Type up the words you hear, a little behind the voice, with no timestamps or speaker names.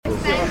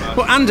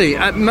Well, Andy,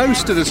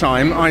 most of the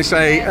time I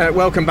say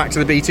welcome back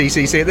to the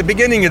BTCC at the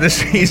beginning of the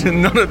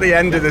season, not at the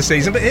end of the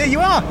season. But here you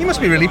are. You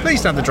must be really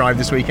pleased to have the drive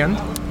this weekend.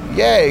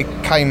 Yeah,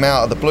 it came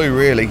out of the blue,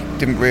 really.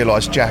 Didn't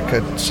realise Jack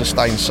had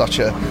sustained such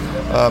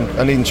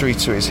an injury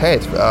to his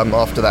head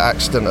after that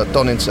accident at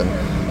Donington.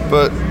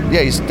 But yeah,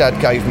 his dad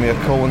gave me a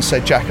call and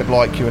said, Jack, I'd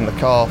like you in the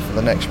car for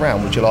the next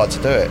round. Would you like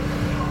to do it?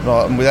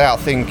 And without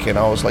thinking,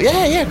 I was like,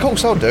 yeah, of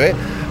course I'll do it.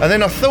 And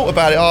then I thought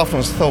about it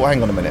afterwards and thought,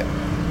 hang on a minute.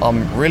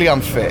 I'm really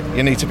unfit.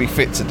 You need to be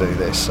fit to do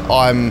this.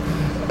 I'm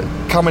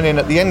coming in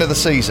at the end of the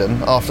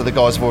season after the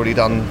guys have already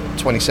done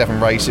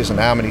 27 races and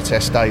how many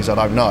test days, I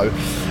don't know.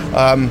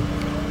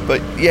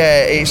 But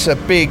yeah, it's a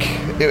big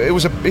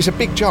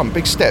jump,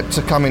 big step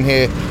to come in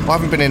here. I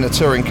haven't been in a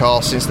touring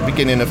car since the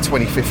beginning of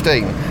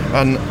 2015,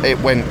 and it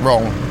went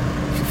wrong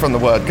from the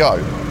word go.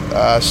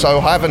 So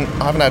I haven't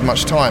had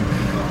much time.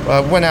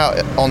 Went out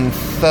on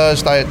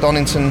Thursday at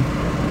Donington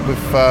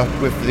with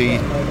the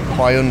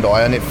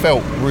Hyundai, and it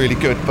felt really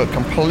good, but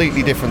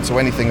completely different to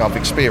anything I've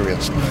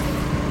experienced.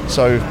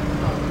 So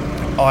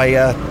I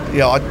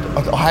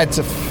had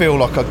to feel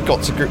like I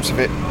got to grips with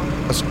it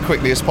as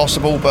quickly as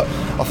possible, but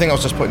I think I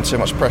was just putting too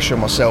much pressure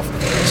on myself.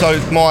 So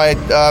my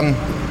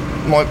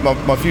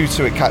view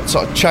to it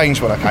sort of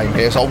changed when I came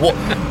here. So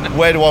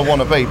where do I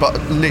want to be?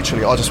 But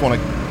literally, I just want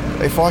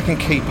to, if I can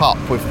keep up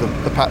with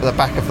the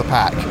back of the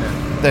pack,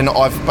 then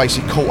I've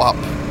basically caught up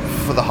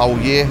for the whole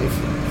year,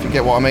 if you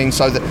get what I mean.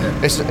 So that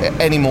it's,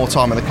 any more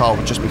time in the car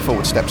would just be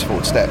forward steps.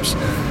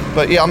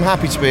 But yeah, I'm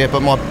happy to be here,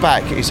 but my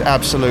back is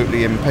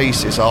absolutely in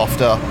pieces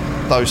after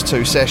those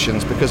 2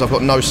 sessions because I've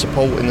got no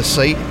support in the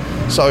seat.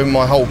 So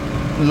my whole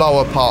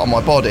lower part of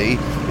my body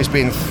is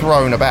being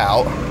thrown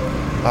about,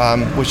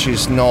 which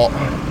is not.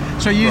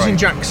 So you're using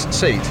Jack's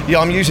seat? Yeah,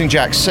 I'm using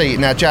Jack's seat.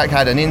 Now, Jack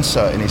had an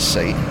insert in his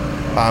seat,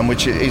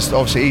 which is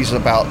obviously he's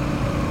about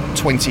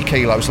 20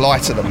 kilos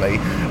lighter than me,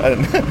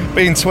 and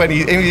being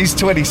 20, he's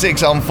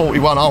 26, I'm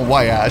 41, I'm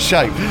way out of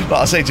shape. Like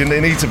I said, you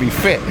need to be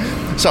fit.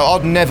 So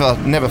I'd never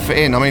fit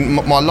in. I mean,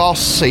 my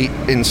last seat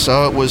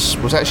insert was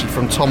actually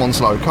from Tom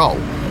Onslow Cole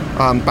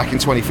back in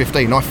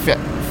 2015. I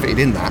fitted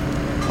in that.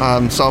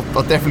 So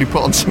I've definitely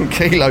put on some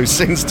kilos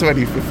since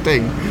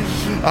 2015.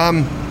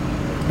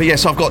 But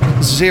yes, I've got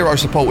zero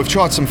support. We've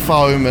tried some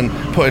foam and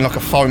putting like a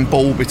foam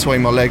ball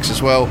between my legs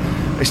as well.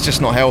 It's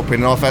just not helping,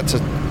 and I've had to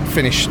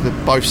finish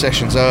both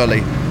sessions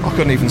early. I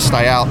couldn't even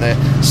stay out there.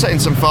 Setting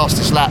some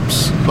fastest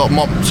laps, like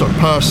my sort of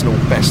personal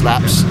best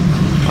laps.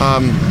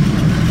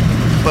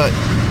 But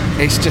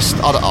it's just,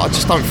 I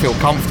just don't feel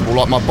comfortable.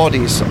 Like my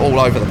body's all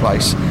over the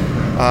place.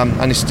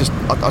 And it's just,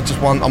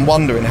 I'm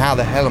wondering how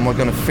the hell am I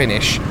going to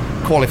finish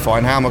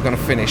qualifying? How am I going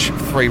to finish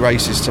 3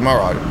 races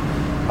tomorrow?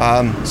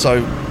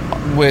 So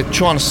we're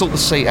trying to sort the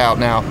seat out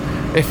now.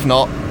 If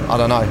not, I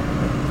don't know,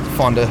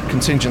 find a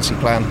contingency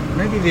plan.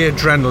 Maybe the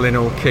adrenaline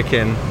will kick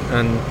in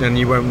and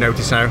you won't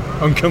notice how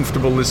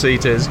uncomfortable the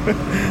seat is.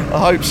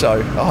 I hope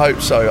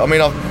so. I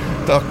mean,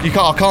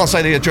 I can't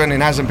say the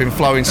adrenaline hasn't been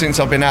flowing since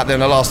I've been out there in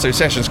the last 2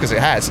 sessions, because it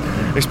has.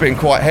 It's been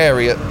quite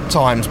hairy at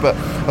times, but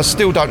I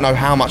still don't know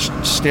how much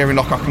steering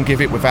lock I can give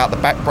it without the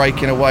back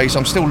breaking away, so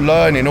I'm still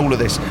learning all of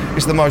this.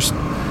 It's the most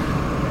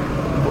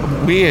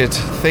weird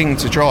thing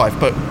to drive,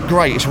 but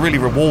great, it's really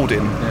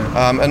rewarding.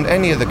 And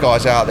any of the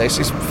guys out there,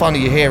 it's funny,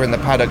 you hear in the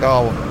paddock,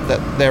 that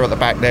they're at the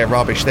back, they're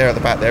rubbish, they're at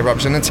the back, they're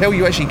rubbish, and until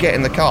you actually get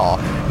in the car,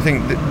 you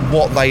think that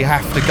what they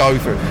have to go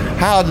through.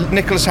 How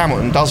Nicholas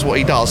Hamilton does what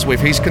he does with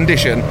his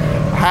condition,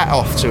 hat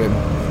off to him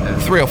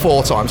 3 or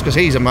 4 times, because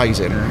he's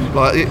amazing.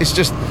 Like, it's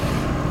just,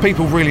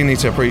 people really need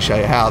to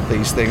appreciate how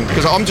these things,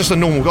 because I'm just a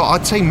normal guy. I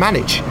team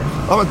manage.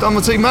 I'm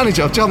a team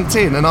manager. I've jumped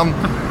in, and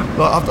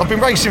I've been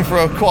racing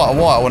for quite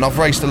a while, and I've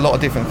raced a lot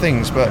of different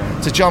things, but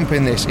to jump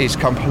in this is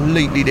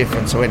completely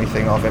different to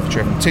anything I've ever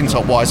driven,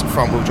 tin-top wise and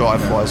front-wheel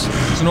drive wise.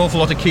 There's an awful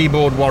lot of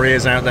keyboard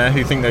warriors out there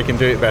who think they can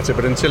do it better,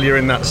 but until you're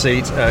in that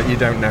seat, you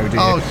don't know, do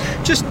you?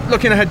 Just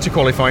looking ahead to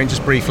qualifying,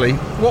 just briefly,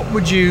 what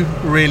would you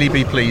really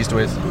be pleased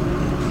with?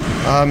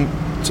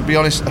 To be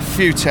honest, a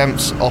few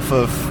temps off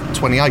of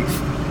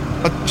 28th.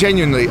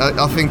 Genuinely,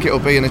 I think it'll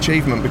be an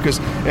achievement, because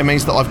it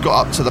means that I've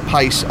got up to the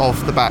pace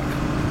of the back.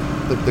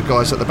 The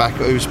guys at the back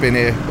who's been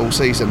here all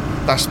season.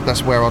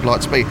 That's where I'd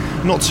like to be.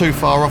 Not too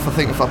far off. I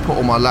think if I put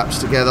all my laps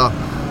together,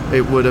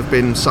 it would have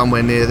been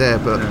somewhere near there,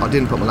 but I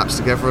didn't put my laps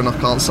together, and I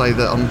can't say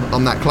that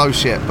I'm that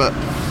close yet. But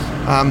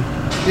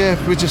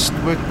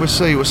we'll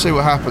see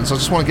what happens. I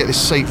just want to get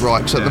this seat right,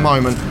 because at the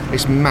moment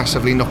it's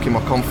massively knocking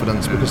my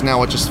confidence, because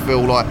now I just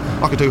feel like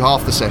I could do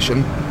half the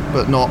session,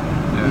 but not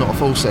a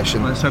full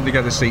session. Let's hope they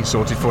get the seat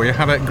sorted for you.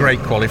 Have a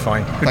great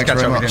qualifying. Good Thanks to catch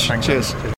very up much. with you. Thanks. Cheers.